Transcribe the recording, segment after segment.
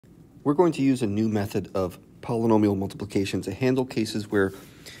we're going to use a new method of polynomial multiplication to handle cases where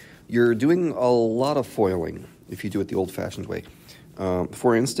you're doing a lot of foiling if you do it the old-fashioned way.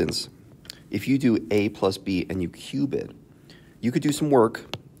 For instance, if you do a plus b and you cube it, you could do some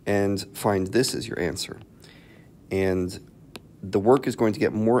work and find this as your answer. And the work is going to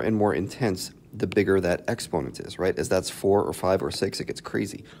get more and more intense the bigger that exponent is, right? As that's 4 or 5 or 6, it gets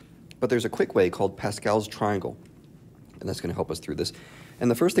crazy. But there's a quick way called Pascal's triangle, and that's going to help us through this. And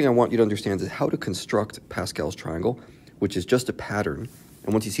the first thing I want you to understand is how to construct Pascal's triangle, which is just a pattern.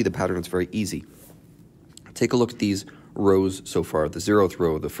 And once you see the pattern, it's very easy. Take a look at these rows so far, the 0th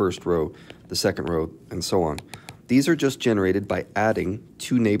row, the 1st row, the 2nd row, and so on. These are just generated by adding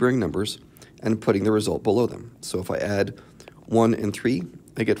two neighboring numbers and putting the result below them. So if I add 1 and 3,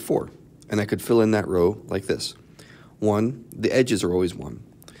 I get 4. And I could fill in that row like this. 1, the edges are always 1.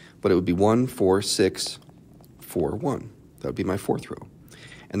 But it would be 1, 4, 6, 4, 1. That would be my 4th row.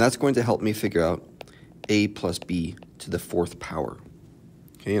 And that's going to help me figure out a plus b to the 4th power.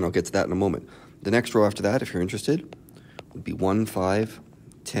 Okay, and I'll get to that in a moment. The next row after that, if you're interested, would be 1, 5,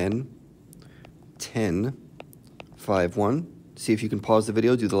 10, 10, 5, 1. See if you can pause the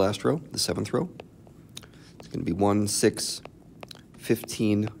video, do the last row, the 7th row. It's going to be 1, 6,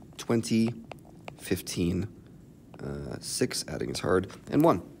 15, 20, 15, 6, adding is hard, and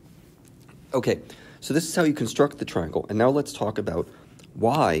 1. Okay, so this is how you construct the triangle, and now let's talk about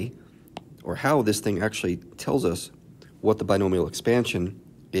why or how this thing actually tells us what the binomial expansion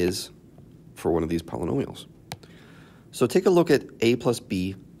is for one of these polynomials. So take a look at a plus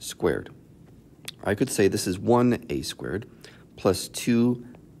b squared. I could say this is 1a squared plus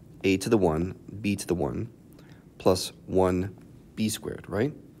 2a to the 1, b to the 1, plus 1b squared,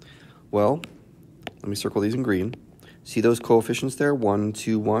 right? Well, let me circle these in green. See those coefficients there, 1,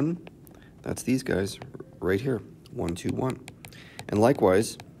 2, 1? That's these guys right here, 1, 2, 1. And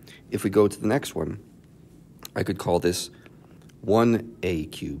likewise, if we go to the next one, I could call this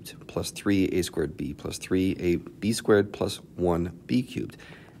 1a cubed plus 3a squared b plus 3ab squared plus 1b cubed.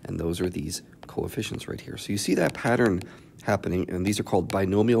 And those are these coefficients right here. So you see that pattern happening, and these are called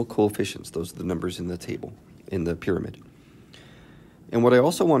binomial coefficients. Those are the numbers in the table, in the pyramid. And what I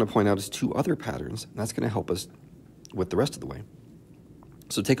also want to point out is two other patterns, and that's going to help us with the rest of the way.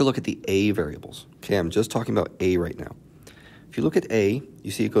 So take a look at the a variables. Okay, I'm just talking about a right now. If you look at a,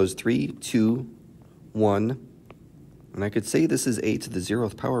 you see it goes 3, 2, 1, and I could say this is a to the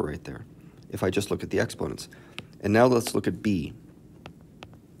 0th power right there, if I just look at the exponents. And now let's look at b.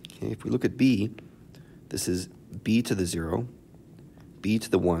 Okay, if we look at b, this is b to the 0, b to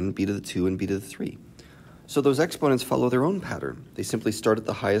the 1, b to the 2, and b to the 3. So those exponents follow their own pattern. They simply start at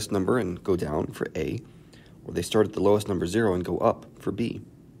the highest number and go down for a, or they start at the lowest number 0 and go up for b.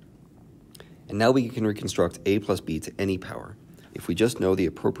 And now we can reconstruct a plus b to any power if we just know the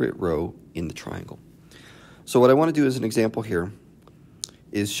appropriate row in the triangle. So what I want to do as an example here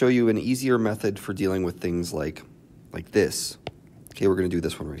is show you an easier method for dealing with things like this. Okay, we're going to do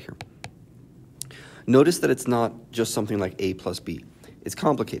this one right here. Notice that it's not just something like a plus b. It's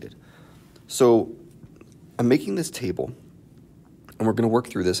complicated. So I'm making this table, and we're going to work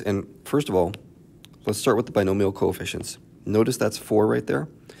through this. And first of all, let's start with the binomial coefficients. Notice that's 4 right there.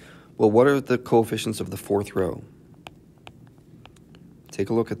 Well, what are the coefficients of the 4th row? Take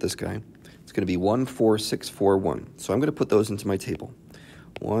a look at this guy. It's going to be 1, 4, 6, 4, 1. So I'm going to put those into my table.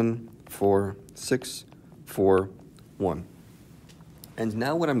 1, 4, 6, 4, 1. And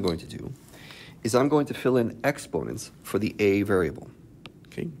now what I'm going to do is I'm going to fill in exponents for the a variable.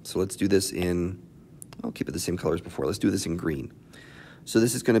 Okay, so let's do this in, I'll keep it the same color as before. Let's do this in green. So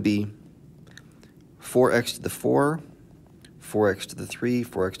this is going to be 4x to the 4, 4x to the 3,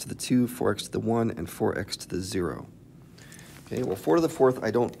 4x to the 2, 4x to the 1, and 4x to the 0. Okay, well 4 to the 4th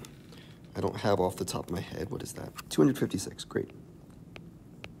I don't have off the top of my head. What is that? 256, great.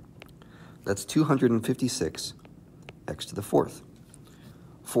 That's 256 x to the 4th.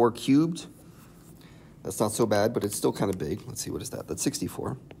 4 cubed, that's not so bad, but it's still kind of big. Let's see, what is that? That's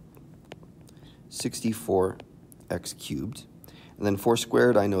 64. 64x cubed. And then 4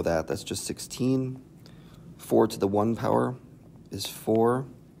 squared, I know that. That's just 16. 4 to the 1 power is 4.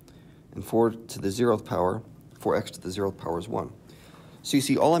 And 4 to the 0th power, 4x to the 0th power is 1. So you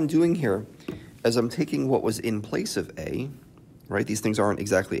see, all I'm doing here is I'm taking what was in place of a, right? These things aren't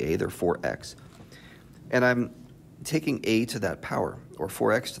exactly a, they're 4x. And I'm taking a to that power, or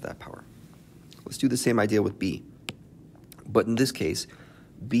 4x to that power. Let's do the same idea with b. But in this case,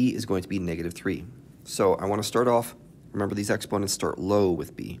 b is going to be -3. So I want to start off, remember these exponents start low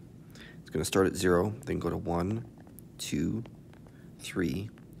with b. It's going to start at 0, then go to 1, 2, 3,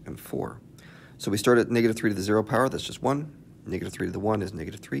 and 4. So we start at -3 to the 0 power, that's just 1. Negative 3 to the 1 is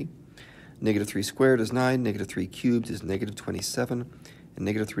negative 3. Negative 3 squared is 9. Negative 3 cubed is negative 27. And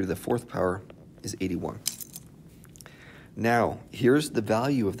negative 3 to the 4th power is 81. Now, here's the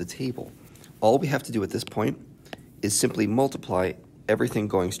value of the table. All we have to do at this point is simply multiply everything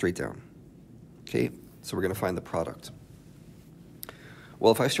going straight down. Okay, so we're going to find the product.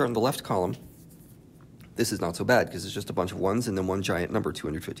 Well, if I start in the left column, this is not so bad because it's just a bunch of ones and then one giant number,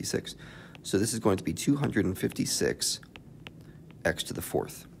 256. So this is going to be 256 x to the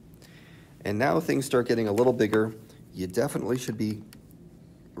 4th. And now things start getting a little bigger. You definitely should be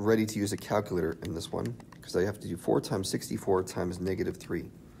ready to use a calculator in this one because I have to do 4 times 64 times negative 3.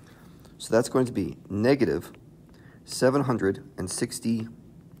 So that's going to be negative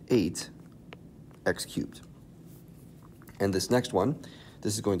 768 x cubed. And this next one,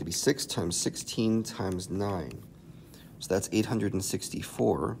 this is going to be 6 times 16 times 9. So that's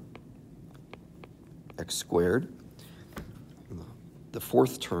 864 x squared. The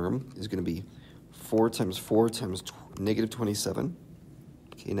 4th term is going to be 4 times 4 times negative 27.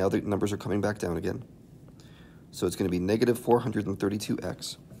 Okay, now the numbers are coming back down again. So it's going to be negative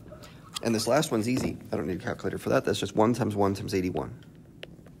 432x. And this last one's easy. I don't need a calculator for that. That's just 1 times 1 times 81.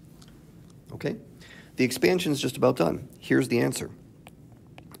 Okay? The expansion's just about done. Here's the answer.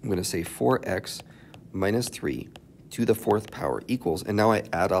 I'm going to say 4x minus 3 to the 4th power equals, and now I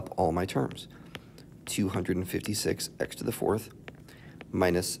add up all my terms. 256 x to the 4th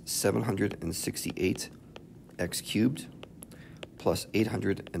minus 768 x cubed plus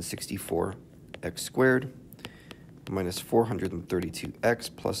 864 x squared minus 432x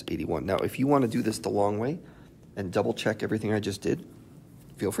plus 81. Now, if you want to do this the long way and double check everything I just did,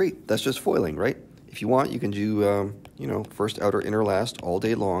 feel free. That's just foiling, right? If you want, you can do, first, outer, inner, last all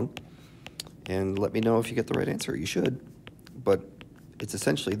day long, and let me know if you get the right answer. You should, but it's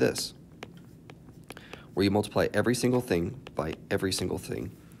essentially this, where you multiply every single thing by every single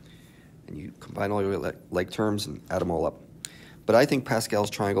thing, and you combine all your like terms and add them all up. But I think Pascal's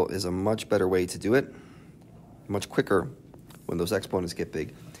triangle is a much better way to do it, much quicker when those exponents get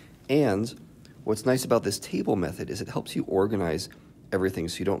big. And what's nice about this table method is it helps you organize everything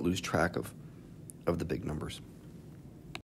so you don't lose track of the big numbers.